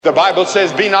The Bible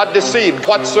says, be not deceived.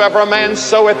 Whatsoever a man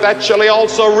soweth, that shall he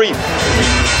also reap. All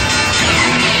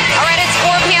right, it's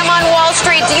 4 p.m. on Wall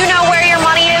Street. Do you know where your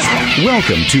money is?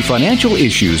 Welcome to Financial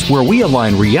Issues, where we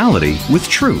align reality with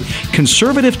truth.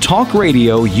 Conservative talk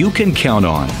radio you can count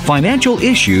on. Financial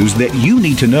issues that you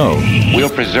need to know. We'll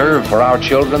preserve for our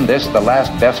children this, the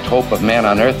last best hope of man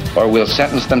on earth, or we'll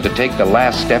sentence them to take the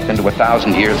last step into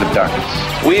 1,000 years of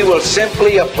darkness. We will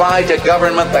simply apply to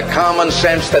government the common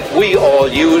sense that we all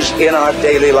use in our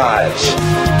daily lives.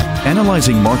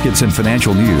 Analyzing markets and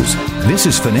financial news, this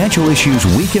is Financial Issues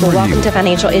Week in Review. Welcome to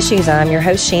Financial Issues. I'm your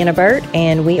host, Shanna Burt,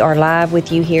 and we are live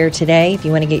with you here today. If you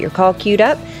want to get your call queued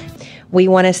up, we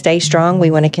want to stay strong.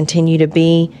 We want to continue to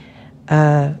be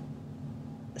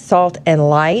salt and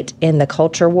light in the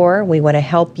culture war. We want to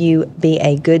help you be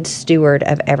a good steward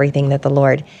of everything that the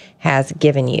Lord has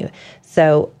given you.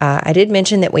 So I did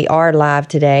mention that we are live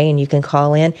today, and you can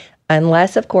call in,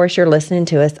 unless, of course, you're listening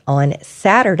to us on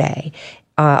Saturday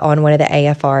on one of the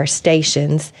AFR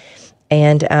stations.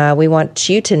 And we want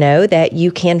you to know that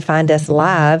you can find us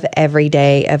live every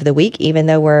day of the week, even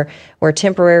though we're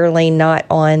temporarily not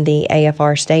on the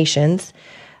AFR stations.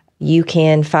 You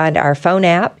can find our phone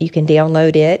app, you can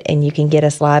download it, and you can get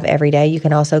us live every day. You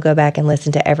can also go back and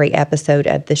listen to every episode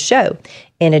of the show.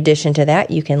 In addition to that,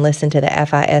 you can listen to the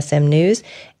FISM News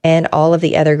and all of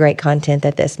the other great content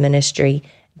that this ministry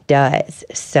does.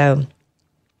 So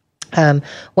want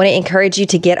to encourage you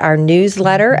to get our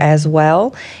newsletter as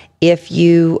well. If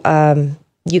you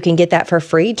you can get that for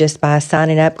free just by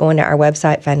signing up, going to our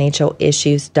website,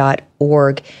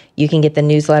 financialissues.org. You can get the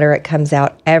newsletter. It comes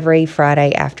out every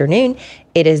Friday afternoon.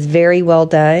 It is very well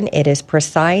done. It is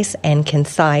precise and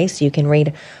concise. You can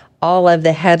read all of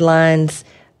the headlines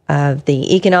of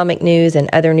the economic news and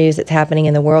other news that's happening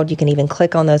in the world. You can even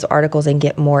click on those articles and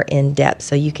get more in depth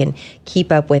so you can keep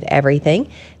up with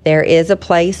everything. There is a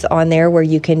place on there where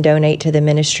you can donate to the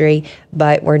ministry,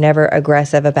 but we're never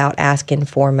aggressive about asking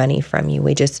for money from you.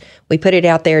 We put it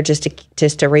out there just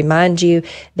to remind you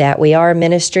that we are a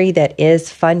ministry that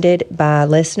is funded by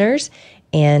listeners,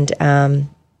 and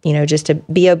just to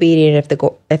be obedient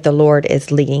if the Lord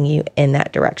is leading you in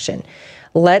that direction.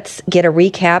 Let's get a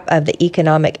recap of the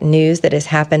economic news that has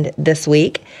happened this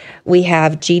week. We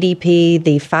have GDP.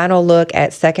 The final look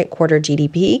at second quarter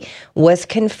GDP was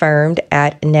confirmed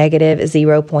at negative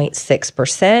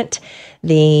 0.6%.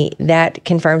 That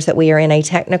confirms that we are in a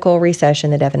technical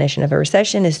recession. The definition of a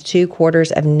recession is 2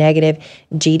 quarters of negative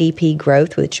GDP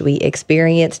growth, which we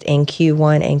experienced in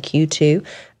Q1 and Q2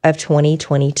 of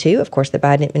 2022. Of course, the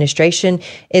Biden administration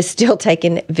is still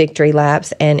taking victory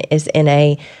laps and is in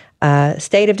a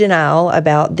state of denial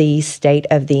about the state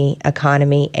of the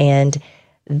economy and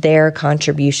their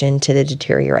contribution to the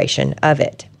deterioration of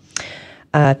it.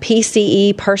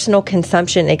 PCE, personal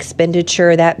consumption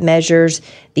expenditure, that measures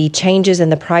the changes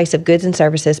in the price of goods and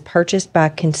services purchased by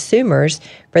consumers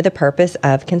for the purpose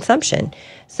of consumption.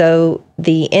 So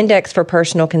the index for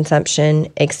personal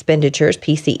consumption expenditures,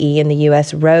 PCE, in the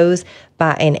U.S. rose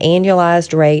by an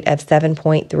annualized rate of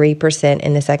 7.3%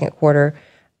 in the second quarter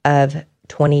of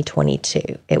 2022.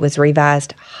 It was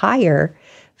revised higher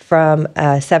from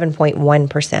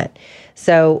 7.1%.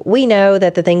 So we know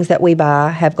that the things that we buy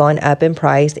have gone up in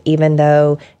price, even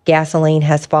though gasoline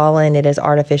has fallen. It is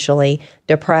artificially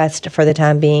depressed for the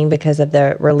time being because of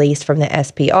the release from the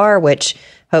SPR, which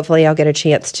hopefully I'll get a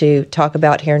chance to talk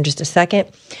about here in just a second.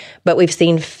 But we've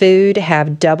seen food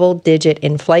have double-digit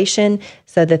inflation.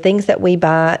 So the things that we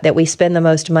buy, that we spend the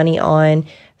most money on,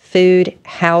 food,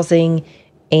 housing,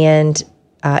 and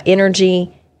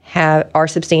energy are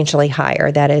substantially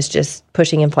higher. That is just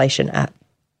pushing inflation up.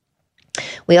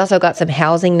 We also got some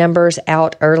housing numbers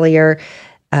out earlier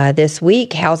this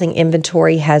week. Housing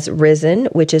inventory has risen,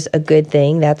 which is a good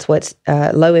thing. That's what's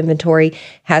low inventory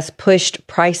has pushed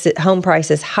home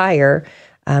prices higher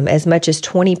as much as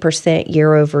 20%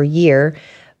 year over year.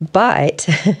 But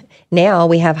now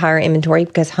we have higher inventory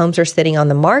because homes are sitting on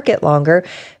the market longer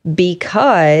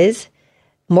because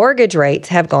mortgage rates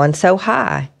have gone so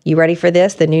high. You ready for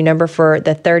this? The new number for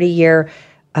the 30-year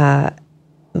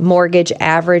mortgage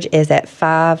average is at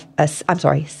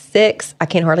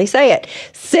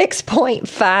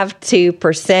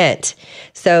 6.52%.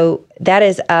 So that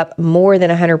is up more than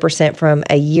 100% from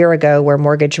a year ago, where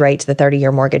mortgage rates, the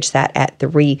 30-year mortgage, sat at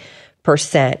 3%.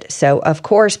 So of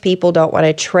course, people don't want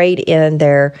to trade in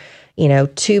their,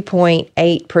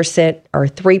 2.8% or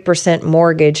 3%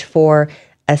 mortgage for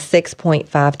a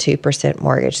 6.52%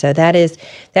 mortgage. So that is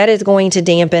going to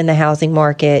dampen the housing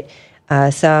market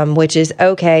some, which is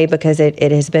okay because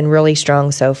it has been really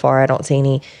strong so far. I don't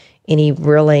see any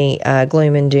really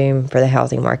gloom and doom for the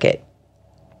housing market.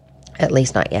 at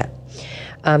least not yet.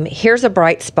 Here's a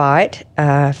bright spot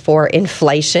for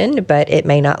inflation, but it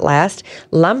may not last.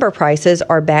 Lumber prices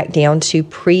are back down to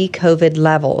pre-COVID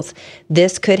levels.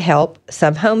 This could help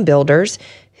some home builders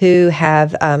who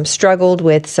have struggled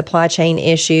with supply chain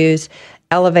issues,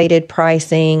 elevated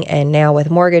pricing, and now with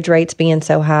mortgage rates being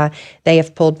so high, they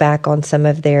have pulled back on some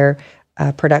of their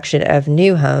production of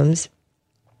new homes.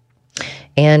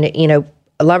 And,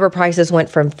 lumber prices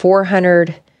went from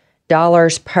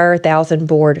 $400 per 1,000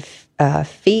 board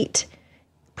feet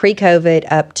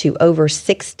pre-COVID up to over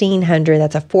 $1,600.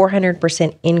 That's a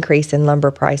 400% increase in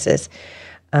lumber prices,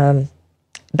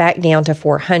 back down to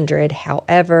 $400.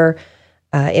 However,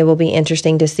 it will be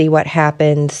interesting to see what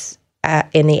happens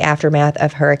in the aftermath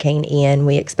of Hurricane Ian.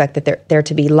 We expect that there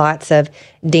to be lots of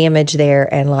damage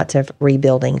there and lots of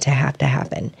rebuilding to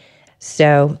happen.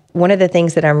 So one of the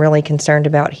things that I'm really concerned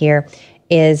about here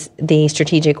is the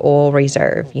strategic oil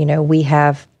reserve. We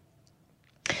have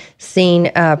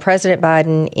seen President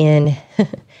Biden in,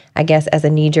 I guess, as a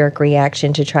knee-jerk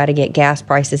reaction to try to get gas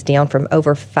prices down from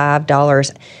over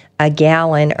 $5 a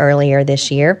gallon earlier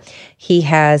this year. He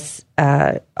has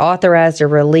authorized a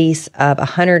release of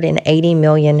 180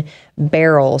 million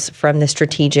barrels from the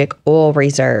strategic oil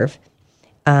reserve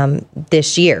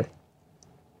this year.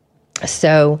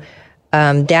 So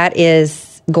that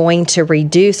is going to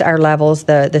reduce our levels.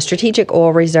 The strategic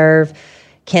oil reserve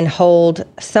can hold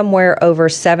somewhere over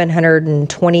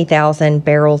 720,000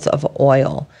 barrels of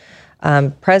oil.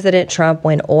 President Trump,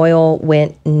 when oil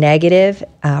went negative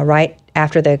right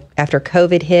after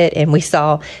COVID hit, and we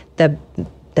saw the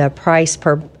price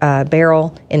per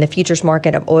barrel in the futures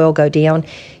market of oil go down,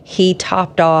 he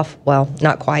topped off, well,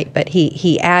 not quite, but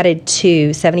he added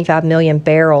 75 million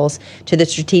barrels to the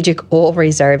strategic oil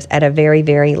reserves at a very,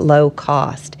 very low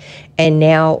cost. And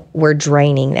now we're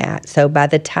draining that. So by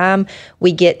the time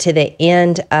we get to the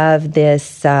end of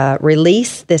this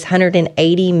release, this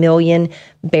 180 million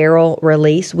barrel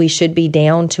release, we should be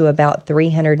down to about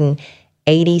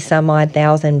 380 some odd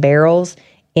thousand barrels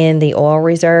in the oil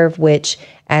reserve, which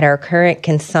at our current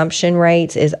consumption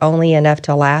rates is only enough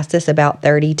to last us about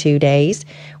 32 days.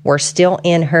 We're still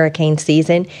in hurricane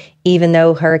season, even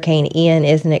though Hurricane Ian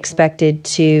isn't expected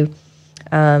to,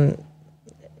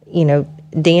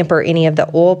 damper any of the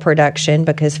oil production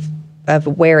because of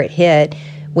where it hit.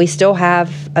 We still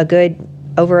have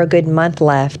over a good month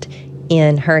left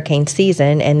in hurricane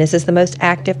season, and this is the most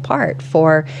active part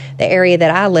for the area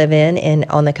that I live in and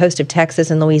on the coast of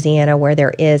Texas and Louisiana, where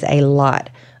there is a lot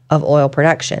of oil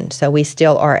production. So we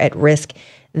still are at risk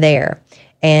there.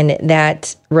 And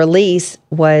that release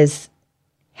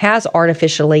has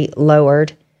artificially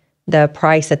lowered the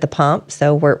price at the pump.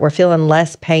 So we're feeling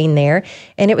less pain there.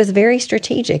 And it was very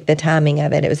strategic, the timing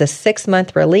of it. It was a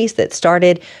 6-month release that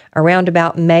started around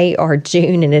about May or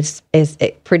June, and is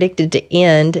predicted to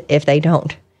end, if they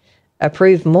don't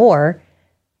approve more,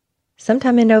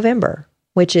 sometime in November,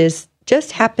 which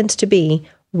just happens to be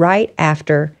right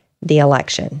after the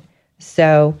election.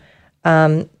 So,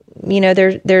 they're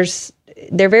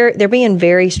being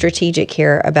very strategic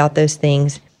here about those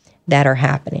things that are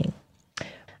happening.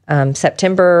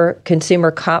 September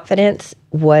consumer confidence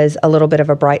was a little bit of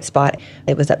a bright spot.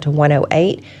 It was up to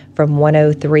 108 from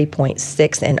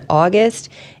 103.6 in August,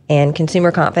 and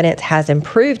consumer confidence has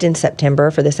improved in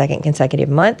September for the second consecutive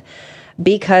month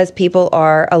because people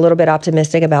are a little bit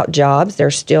optimistic about jobs.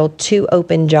 There's still 2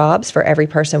 open jobs for every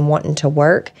person wanting to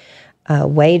work,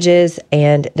 wages,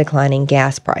 and declining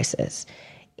gas prices.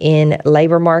 In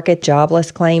labor market,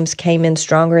 jobless claims came in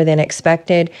stronger than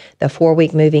expected. The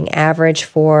 4-week moving average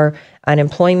for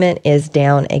unemployment is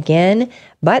down again,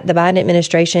 but the Biden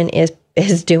administration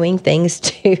is doing things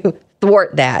to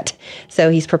thwart that. So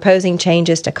he's proposing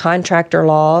changes to contractor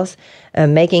laws,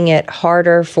 making it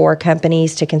harder for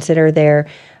companies to consider their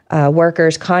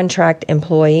workers contract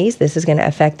employees. This is going to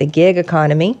affect the gig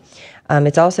economy.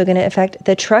 It's also going to affect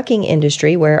the trucking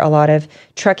industry, where a lot of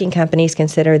trucking companies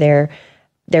consider their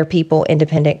people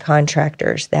independent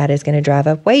contractors. That is going to drive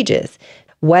up wages.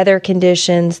 Weather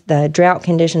conditions, the drought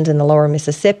conditions in the lower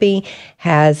Mississippi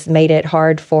has made it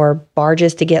hard for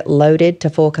barges to get loaded to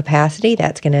full capacity.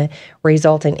 That's going to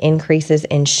result in increases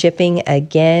in shipping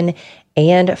again,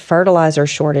 and fertilizer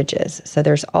shortages. So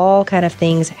there's all kind of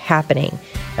things happening.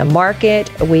 The market,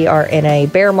 we are in a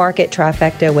bear market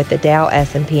trifecta with the Dow,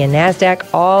 S&P, and NASDAQ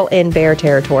all in bear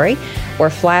territory. We're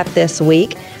flat this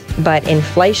week, but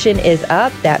inflation is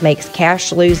up. That makes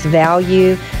cash lose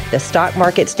value. The stock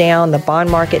market's down, the bond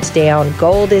market's down,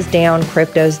 gold is down,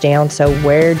 crypto's down. So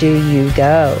where do you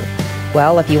go?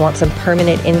 Well, if you want some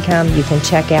permanent income, you can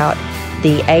check out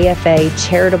the AFA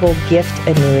Charitable Gift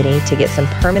Annuity to get some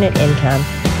permanent income.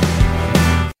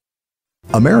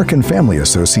 American Family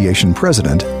Association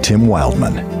President Tim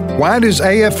Wildman. Why does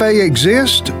AFA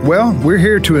exist? Well, we're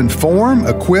here to inform,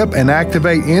 equip, and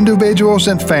activate individuals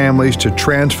and families to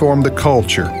transform the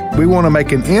culture. We want to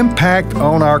make an impact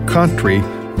on our country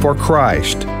for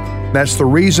Christ. That's the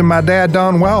reason my dad,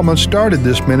 Don Wildman, started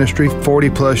this ministry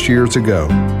 40-plus years ago.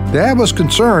 Dad was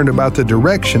concerned about the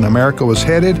direction America was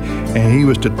headed, and he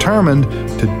was determined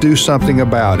to do something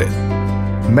about it.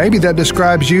 Maybe that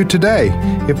describes you today.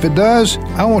 If it does,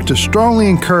 I want to strongly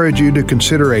encourage you to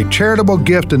consider a charitable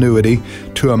gift annuity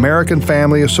to American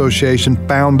Family Association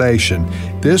Foundation.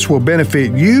 This will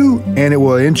benefit you, and it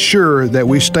will ensure that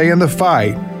we stay in the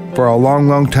fight for a long,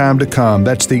 long time to come.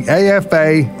 That's the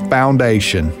AFA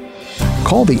Foundation.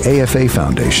 Call the AFA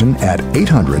Foundation at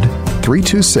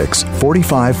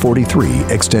 800-326-4543,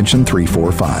 extension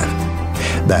 345.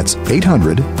 That's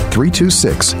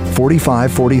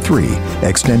 800-326-4543,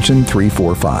 extension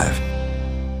 345.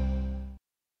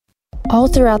 All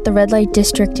throughout the red light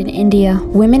district in India,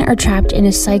 women are trapped in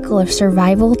a cycle of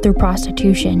survival through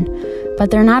prostitution. But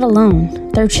they're not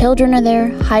alone. Their children are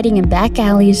there, hiding in back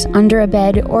alleys, under a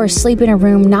bed, or asleep in a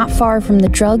room not far from the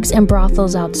drugs and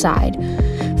brothels outside.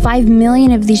 5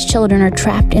 million of these children are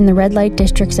trapped in the red light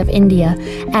districts of India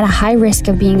at a high risk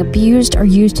of being abused or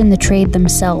used in the trade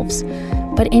themselves.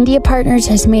 But India Partners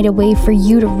has made a way for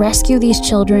you to rescue these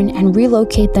children and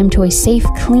relocate them to a safe,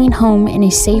 clean home in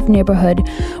a safe neighborhood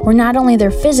where not only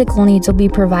their physical needs will be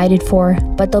provided for,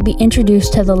 but they'll be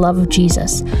introduced to the love of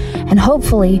Jesus. And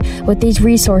hopefully, with these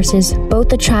resources, both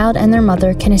the child and their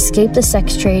mother can escape the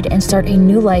sex trade and start a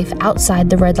new life outside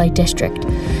the red light district.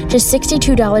 Just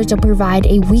 $62 will provide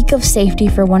a week of safety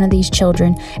for one of these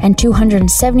children, and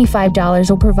 $275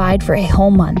 will provide for a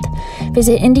whole month.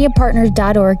 Visit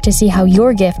IndiaPartners.org to see how your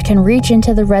gift can reach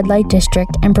into the red light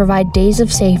district and provide days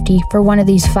of safety for one of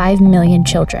these 5 million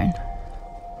children.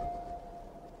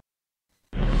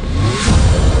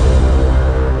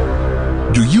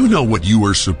 Do you know what you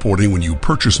are supporting when you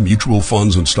purchase mutual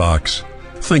funds and stocks?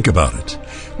 Think about it.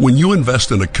 When you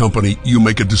invest in a company, you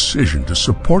make a decision to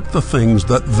support the things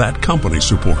that that company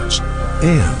supports.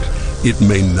 And it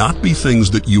may not be things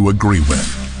that you agree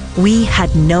with. We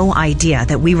had no idea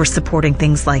that we were supporting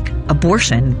things like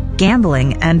abortion,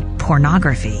 gambling, and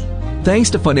pornography. Thanks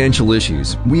to Financial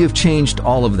Issues, we have changed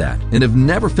all of that and have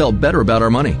never felt better about our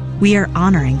money. We are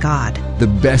honoring God. The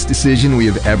best decision we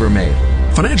have ever made.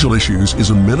 Financial Issues is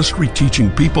a ministry teaching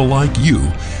people like you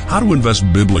how to invest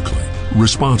biblically,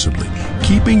 responsibly,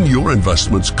 keeping your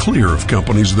investments clear of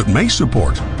companies that may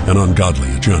support an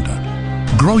ungodly agenda.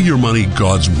 Grow your money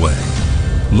God's way.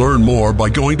 Learn more by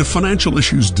going to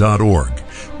financialissues.org.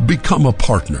 Become a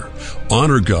partner.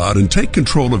 Honor God and take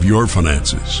control of your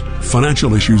finances.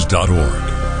 financialissues.org.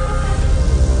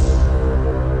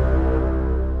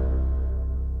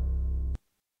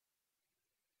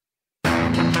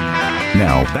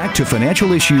 Now, back to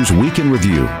Financial Issues Week in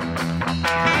Review.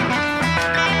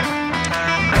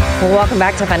 Well, welcome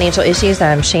back to Financial Issues.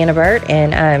 I'm Shanna Burt,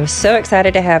 and I'm so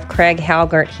excited to have Craig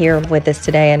Halgert here with us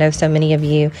today. I know so many of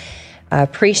you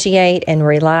appreciate and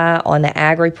rely on the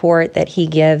ag report that he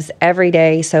gives every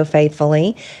day so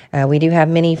faithfully. We do have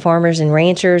many farmers and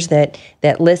ranchers that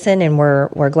listen, and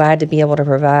we're glad to be able to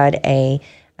provide a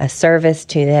service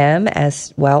to them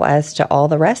as well as to all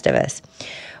the rest of us.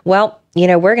 Well, you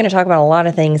know, we're going to talk about a lot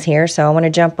of things here, so I want to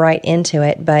jump right into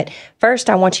it. But first,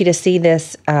 I want you to see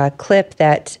this clip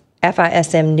that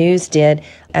FISM News did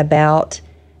about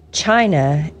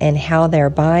China and how they're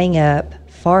buying up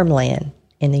farmland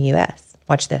in the U.S.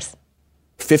 Watch this.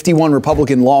 51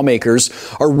 Republican lawmakers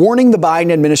are warning the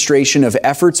Biden administration of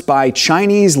efforts by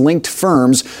Chinese-linked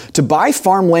firms to buy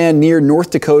farmland near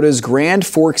North Dakota's Grand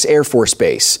Forks Air Force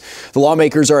Base. The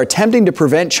lawmakers are attempting to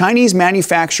prevent Chinese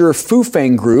manufacturer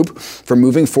Fufeng Group from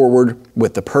moving forward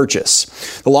with the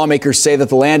purchase. The lawmakers say that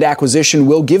the land acquisition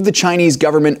will give the Chinese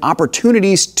government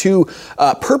opportunities to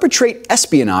perpetrate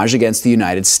espionage against the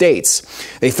United States.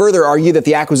 They further argue that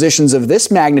the acquisitions of this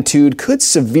magnitude could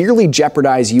severely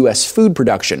jeopardize U.S. food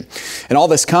production. And all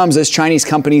this comes as Chinese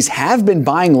companies have been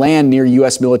buying land near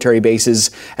U.S. military bases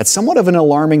at somewhat of an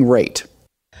alarming rate.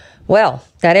 Well,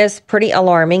 that is pretty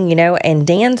alarming, you know, and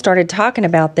Dan started talking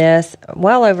about this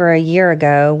well over a year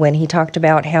ago when he talked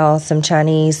about how some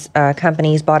Chinese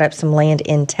companies bought up some land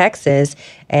in Texas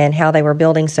and how they were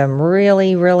building some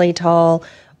really, really tall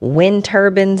wind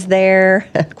turbines there,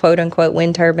 quote unquote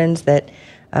wind turbines that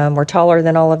were taller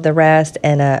than all of the rest,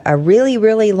 and a really,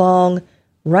 really long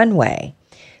runway.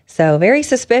 So very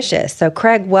suspicious. So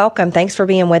Craig, welcome. Thanks for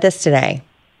being with us today.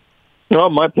 Oh,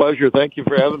 my pleasure. Thank you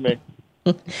for having me.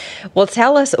 Well,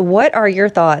 tell us, what are your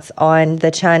thoughts on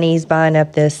the Chinese buying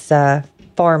up this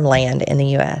farmland in the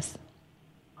U.S.?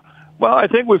 Well, I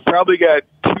think we've probably got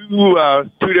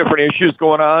two different issues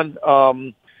going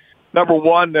on. Number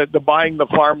one, the buying the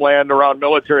farmland around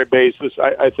military bases,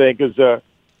 I think, is a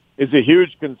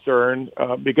huge concern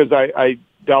because I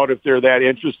doubt if they're that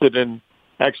interested in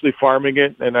actually farming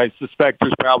it, and I suspect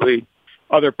there's probably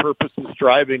other purposes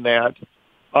driving that.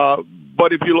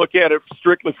 But if you look at it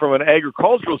strictly from an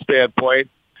agricultural standpoint,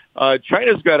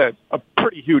 China's got a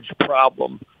pretty huge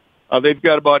problem. They've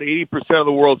got about 80% of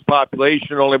the world's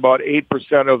population, only about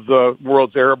 8% of the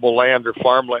world's arable land or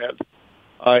farmland.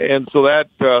 And so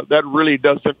that really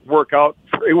doesn't work out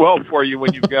very well for you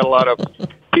when you've got a lot of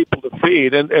people to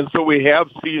feed. And so we have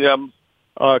seen them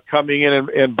coming in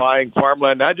and buying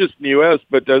farmland, not just in the U.S.,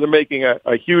 but they're making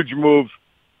a huge move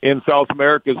in South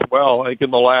America as well. I think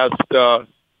in the last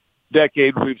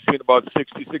decade, we've seen about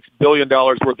 $66 billion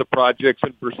worth of projects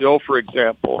in Brazil, for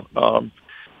example.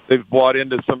 They've bought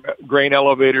into some grain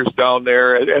elevators down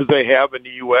there, as they have in the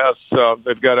U.S.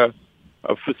 They've got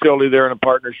a facility there in a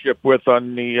partnership with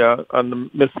on the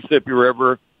Mississippi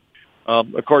River.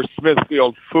 Of course,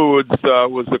 Smithfield Foods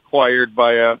was acquired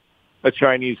by a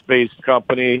Chinese-based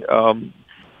company.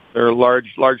 They're a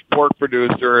large pork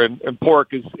producer, and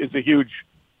pork is a huge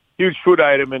food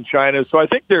item in China. So I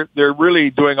think they're really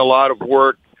doing a lot of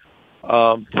work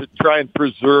to try and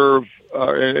preserve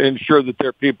and ensure that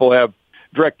their people have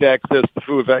direct access to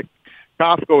food. In fact,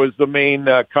 Costco is the main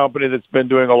company that's been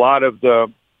doing a lot of the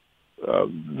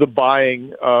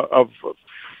buying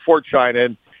for China.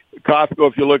 And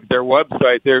Costco, if you look at their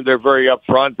website, they're very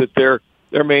upfront that their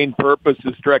main purpose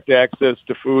is direct access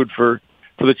to food for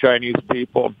the Chinese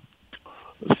people.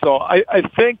 So I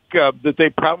think that they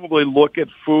probably look at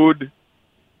food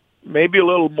maybe a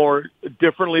little more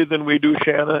differently than we do,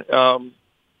 Shanna.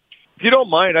 If you don't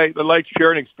mind, I'd like to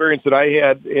share an experience that I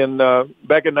had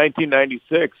back in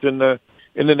 1996 in the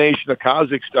nation of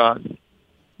Kazakhstan.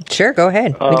 Sure, go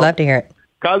ahead. We'd love to hear it.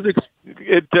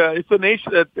 It's a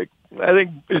nation that I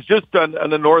think is just on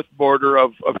the north border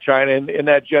of China in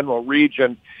that general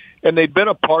region, and they'd been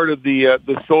a part of the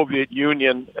Soviet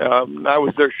Union. I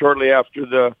was there shortly after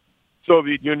the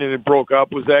Soviet Union had broke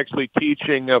up. Was actually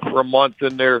teaching for a month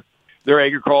in their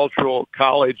agricultural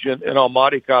college in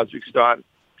Almaty, Kazakhstan.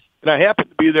 And I happened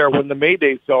to be there when the May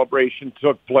Day celebration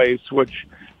took place, which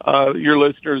your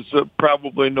listeners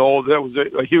probably know that was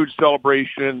a huge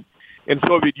celebration in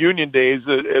Soviet Union days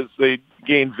as they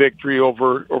gained victory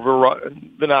over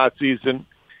the Nazis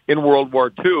in World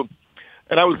War II.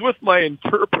 And I was with my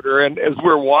interpreter, and as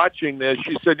we're watching this,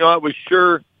 she said, it was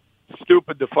sure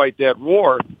stupid to fight that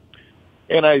war.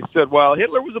 And I said, well,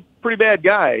 Hitler was a pretty bad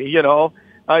guy,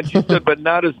 And she said, but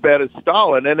not as bad as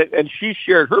Stalin. And she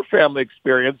shared her family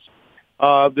experience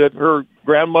that her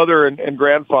grandmother and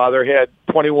grandfather had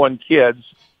 21 kids.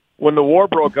 When the war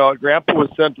broke out, Grandpa was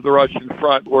sent to the Russian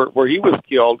front where he was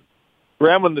killed.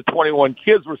 Grandma and the 21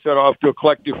 kids were sent off to a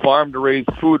collective farm to raise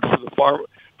food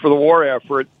for the war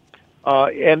effort.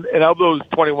 And of those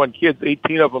 21 kids,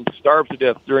 18 of them starved to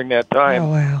death during that time.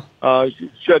 Oh, wow.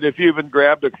 She said if you even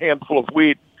grabbed a handful of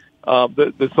wheat,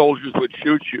 the soldiers would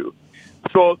shoot you.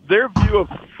 So their view of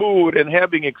food and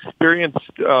having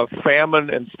experienced famine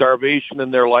and starvation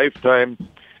in their lifetime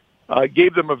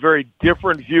gave them a very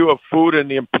different view of food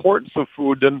and the importance of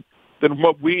food than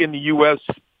what we in the U.S.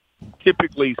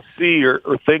 typically see or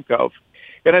think of.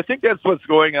 And I think that's what's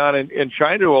going on in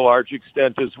China to a large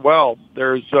extent as well.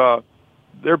 There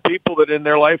are people that in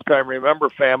their lifetime remember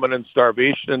famine and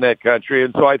starvation in that country.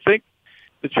 And so I think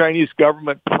the Chinese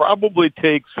government probably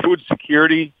takes food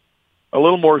security a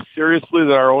little more seriously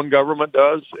than our own government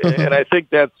does. And I think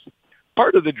that's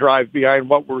part of the drive behind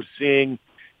what we're seeing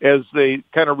as they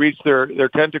kind of reach their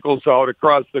tentacles out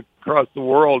across the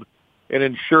world and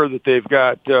ensure that they've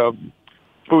got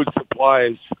food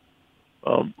supplies.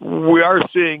 We are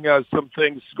seeing some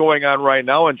things going on right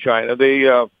now in China. They,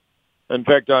 in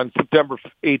fact, on September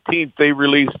 18th, they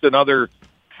released another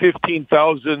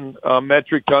 15,000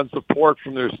 metric tons of pork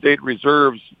from their state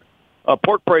reserves.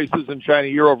 Pork prices in China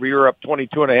year over year up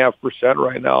 22.5%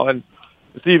 right now. And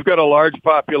so you've got a large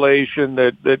population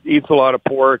that eats a lot of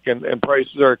pork, and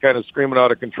prices are kind of screaming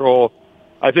out of control.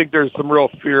 I think there's some real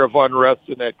fear of unrest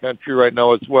in that country right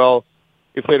now as well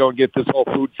if they don't get this whole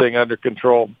food thing under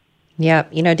control. Yeah.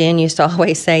 Dan used to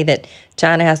always say that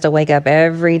China has to wake up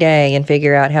every day and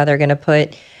figure out how they're going to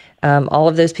put all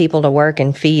of those people to work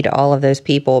and feed all of those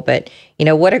people. But,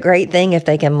 what a great thing if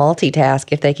they can multitask,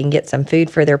 if they can get some food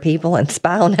for their people and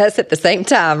spy on us at the same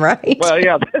time, right? Well,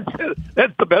 yeah,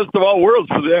 that's the best of all worlds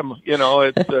for them.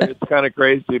 It's kind of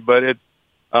crazy, but it's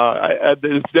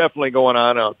definitely going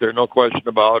on out there, no question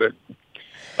about it.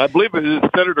 I believe it is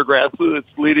Senator Grassley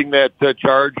that's leading that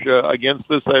charge against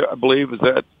this, I believe. Is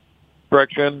that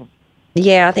correct, Shannon?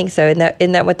 Yeah, I think so.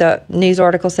 Isn't that what the news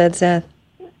article said, Seth?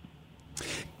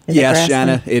 Yes,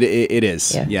 Shanna, it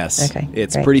is. Yeah. Yes. Okay,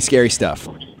 it's great. pretty scary stuff.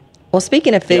 Well,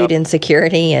 speaking of food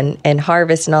insecurity and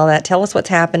harvest and all that, tell us what's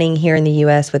happening here in the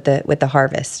U.S. with the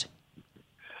harvest.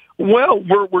 Well,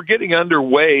 we're getting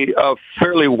underway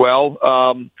fairly well.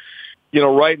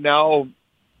 Right now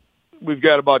we've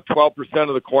got about 12%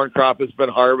 of the corn crop has been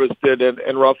harvested,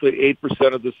 and roughly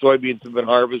 8% of the soybeans have been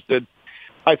harvested.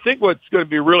 I think what's going to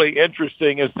be really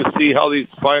interesting is to see how these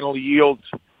final yields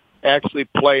actually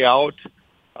play out.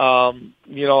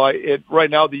 Right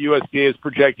now the USDA is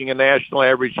projecting a national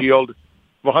average yield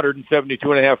of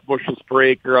 172.5 bushels per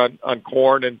acre on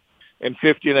corn and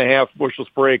 50.5 bushels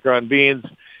per acre on beans.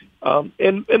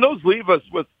 And those leave us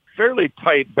with fairly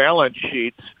tight balance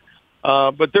sheets.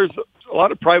 But there's a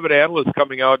lot of private analysts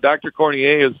coming out. Dr.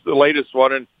 Cornier is the latest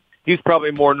one, and he's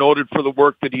probably more noted for the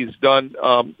work that he's done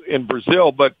in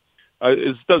Brazil, but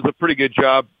does a pretty good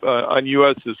job on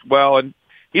U.S. as well. And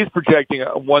he's projecting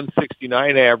a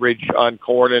 169 average on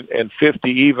corn and 50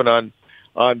 even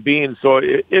on beans. So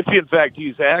if in fact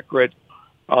he's accurate,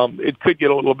 it could get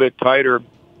a little bit tighter.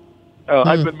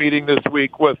 I've been meeting this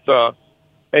week with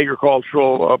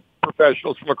agricultural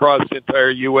professionals from across the entire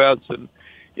U.S. And,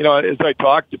 as I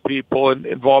talk to people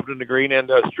involved in the grain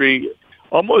industry,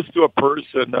 almost to a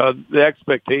person, the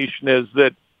expectation is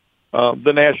that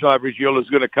the national average yield is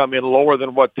going to come in lower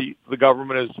than what the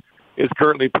government is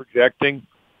currently projecting.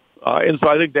 And so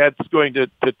I think that's going to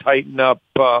tighten up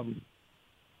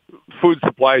food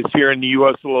supplies here in the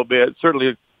U.S. a little bit,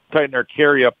 certainly tighten our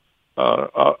carry up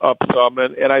some.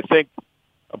 And I think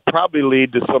probably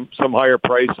lead to some higher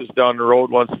prices down the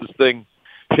road once this thing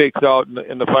shakes out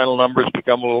and the final numbers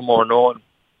become a little more known.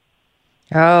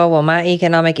 Oh, well, my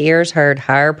economic ears heard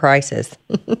higher prices.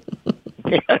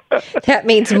 That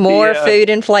means more food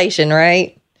inflation,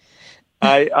 right?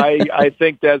 I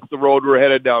think that's the road we're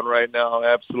headed down right now.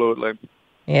 Absolutely.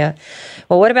 Yeah.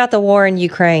 Well, what about the war in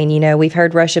Ukraine? We've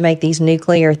heard Russia make these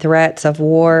nuclear threats of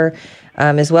war,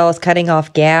 as well as cutting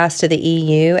off gas to the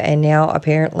EU, and now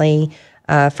apparently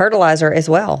fertilizer as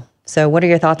well. So what are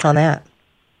your thoughts on that?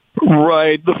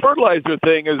 Right. The fertilizer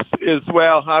thing is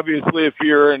well, obviously, if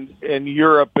you're in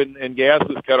Europe and gas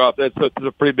is cut off, that's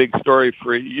a pretty big story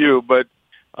for you. But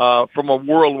from a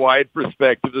worldwide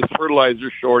perspective, this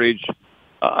fertilizer shortage,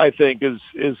 I think,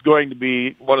 is going to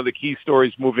be one of the key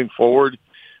stories moving forward.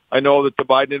 I know that the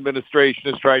Biden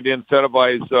administration is trying to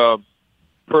incentivize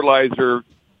fertilizer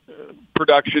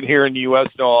production here in the U.S.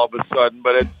 now all of a sudden,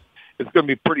 but it's going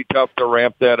to be pretty tough to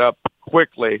ramp that up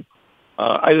quickly.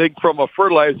 I think from a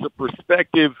fertilizer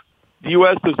perspective, the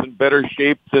U.S. is in better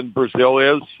shape than Brazil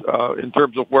is in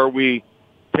terms of where we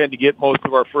tend to get most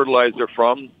of our fertilizer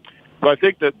from. So I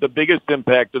think that the biggest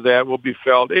impact of that will be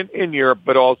felt in Europe,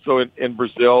 but also in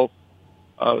Brazil.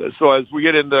 So as we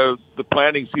get into the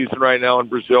planting season right now in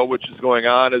Brazil, which is going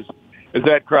on, as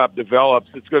that crop develops,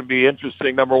 it's going to be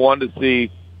interesting, number one, to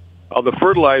see how the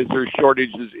fertilizer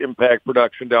shortages impact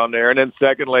production down there. And then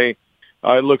secondly,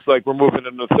 it looks like we're moving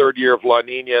into the third year of La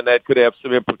Nina, and that could have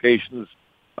some implications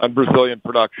on Brazilian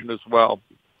production as well.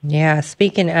 Yeah,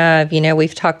 speaking of,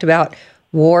 we've talked about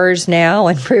wars now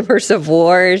and rumors of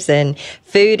wars and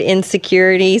food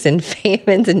insecurities and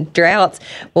famines and droughts.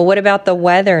 Well, what about the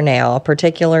weather now,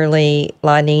 particularly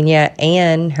La Nina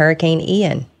and Hurricane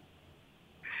Ian?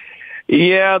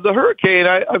 Yeah, the hurricane,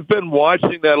 I've been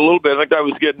watching that a little bit. In fact, I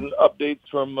was getting updates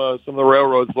from some of the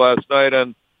railroads last night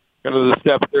on kind of the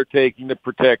steps they're taking to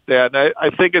protect that. And I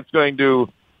think it's going to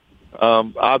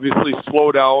obviously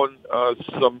slow down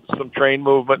some train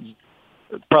movement,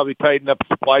 probably tighten up the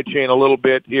supply chain a little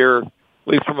bit here, at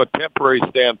least from a temporary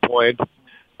standpoint.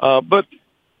 But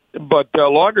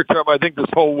longer term, I think this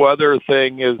whole weather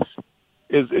thing is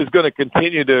going to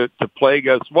continue to plague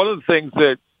us. One of the things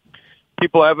that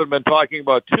people haven't been talking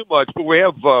about too much, but we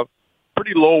have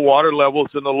pretty low water levels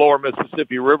in the lower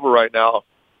Mississippi River right now.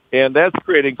 And that's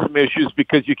creating some issues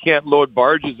because you can't load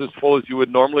barges as full as you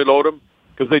would normally load them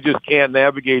because they just can't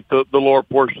navigate the lower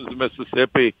portions of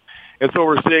Mississippi. And so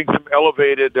we're seeing some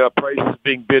elevated prices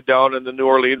being bid down in the New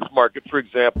Orleans market, for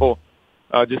example,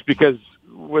 just because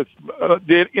with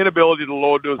the inability to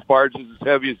load those barges as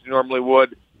heavy as you normally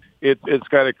would, it's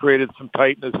kind of created some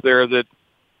tightness there that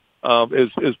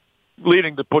is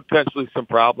leading to potentially some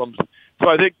problems. So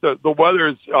I think the weather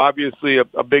is obviously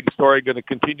a big story, going to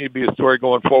continue to be a story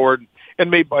going forward,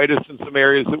 and may bite us in some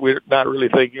areas that we're not really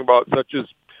thinking about, such as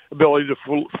ability to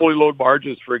fully load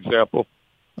barges, for example.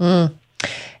 Mm.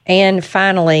 And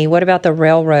finally, what about the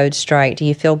railroad strike? Do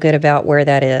you feel good about where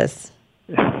that is?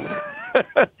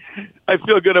 I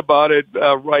feel good about it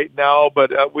right now,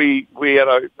 but we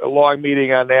had a long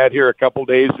meeting on that here a couple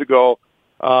days ago.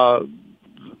 The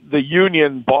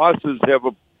union bosses have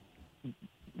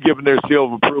given their seal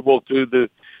of approval to the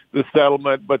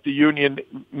settlement, but the union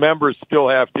members still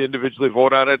have to individually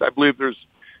vote on it. I believe there's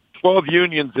 12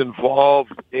 unions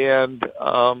involved, and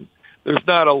there's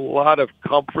not a lot of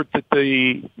comfort that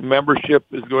the membership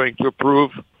is going to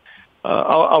approve.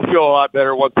 I'll feel a lot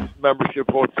better once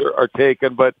membership votes are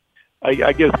taken, but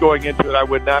I guess going into it, I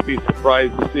would not be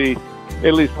surprised to see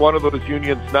at least one of those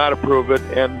unions not approve it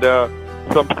and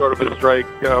some sort of a strike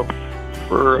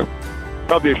for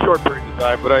probably a short period of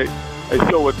time. But I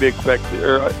still would be surprised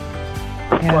to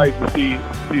see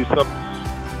some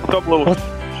little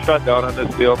shutdown on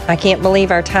this deal. I can't believe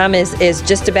our time is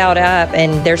just about up,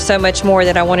 and there's so much more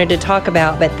that I wanted to talk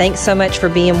about, but thanks so much for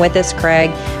being with us, Craig.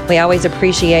 We always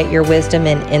appreciate your wisdom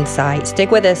and insight.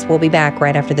 Stick with us. We'll be back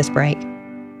right after this break.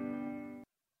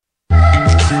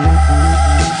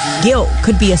 Guilt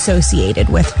could be associated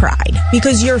with pride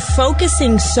because you're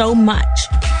focusing so much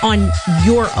on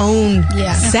your own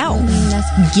self.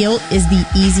 Guilt is the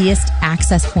easiest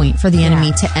access point for the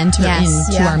enemy to enter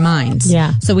into our minds.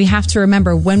 So we have to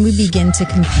remember, when we begin to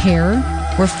compare,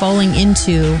 we're falling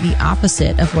into the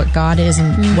opposite of what God is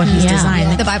and what He's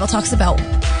designed. The Bible talks about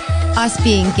us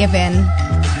being given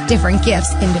different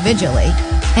gifts individually,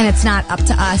 and it's not up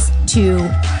to us to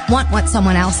want what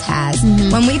someone else has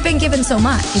when we've been given so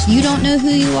much. If you don't know who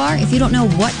you are, if you don't know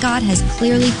what God has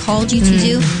clearly called you to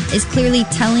do, is clearly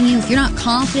telling you, if you're not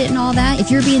confident in all that, if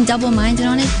you're being double-minded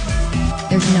on it,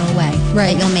 there's no way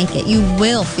that you'll make it. You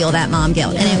will feel that mom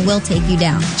guilt, and it will take you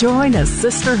down. Join a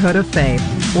Sisterhood of Faith.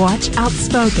 Watch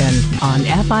Outspoken on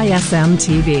FISM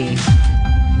TV.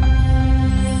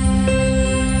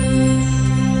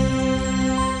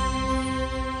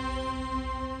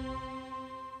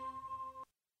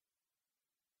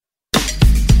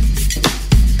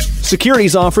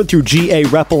 Securities offered through G.A.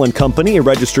 Reppel & Company, a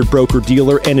registered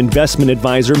broker-dealer and investment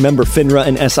advisor, member FINRA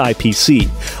and SIPC.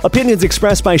 Opinions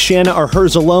expressed by Shanna are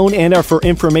hers alone and are for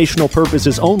informational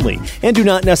purposes only, and do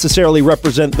not necessarily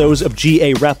represent those of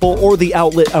G.A. Reppel or the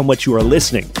outlet on which you are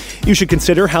listening. You should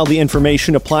consider how the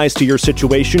information applies to your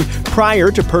situation prior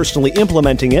to personally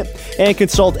implementing it, and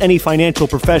consult any financial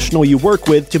professional you work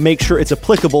with to make sure it's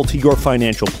applicable to your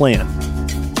financial plan.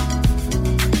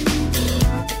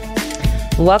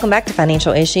 Welcome back to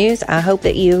Financial Issues. I hope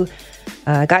that you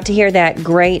got to hear that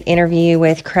great interview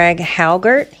with Craig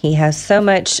Halgert. He has so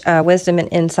much wisdom and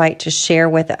insight to share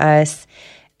with us,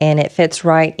 and it fits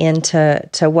right into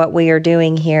what we are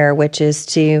doing here, which is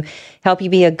to help you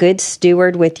be a good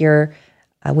steward with your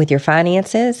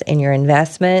finances and your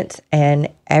investments and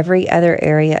every other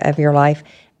area of your life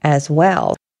as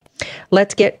well.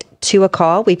 Let's get to a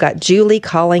call. We've got Julie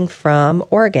calling from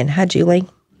Oregon. Hi, Julie.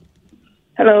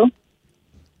 Hello.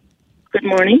 Good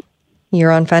morning.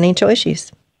 You're on Financial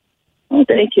Issues. Oh,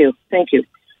 thank you. Thank you.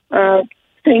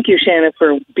 Thank you, Shanna,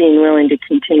 for being willing to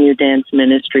continue Dan's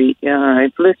ministry.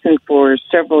 I've listened for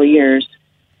several years,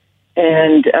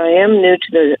 and I am new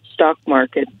to the stock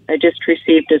market. I just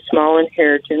received a small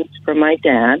inheritance from my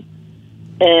dad,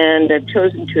 and I've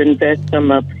chosen to invest some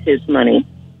of his money.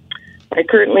 I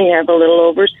currently have a little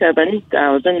over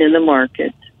 $7,000 in the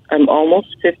market. I'm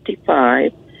almost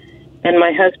 55. And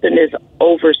my husband is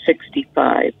over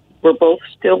 65. We're both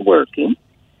still working.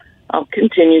 I'll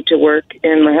continue to work,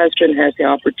 and my husband has the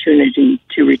opportunity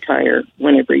to retire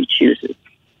whenever he chooses.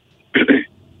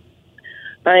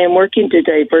 I am working to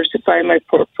diversify my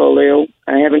portfolio.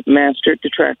 I haven't mastered the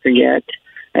tracker yet.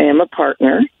 I am a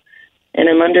partner, and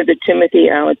I'm under the Timothy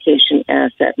Allocation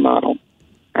Asset Model.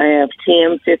 I have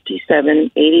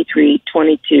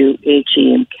TM578322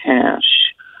 HE in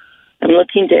cash. I'm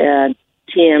looking to add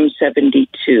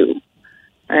TM72.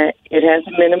 It has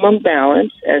a minimum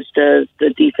balance, as does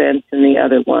the defense and the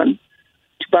other one.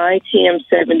 To buy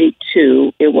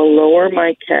TM72, it will lower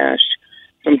my cash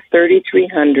from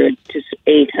 $3,300 to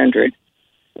 $800,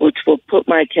 which will put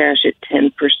my cash at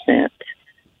 10%.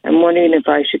 I'm wondering if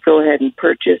I should go ahead and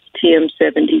purchase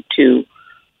TM72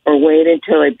 or wait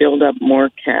until I build up more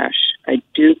cash. I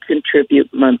do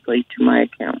contribute monthly to my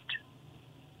account.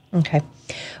 Okay.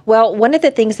 Well, one of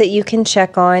the things that you can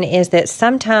check on is that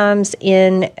sometimes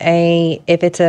if it's a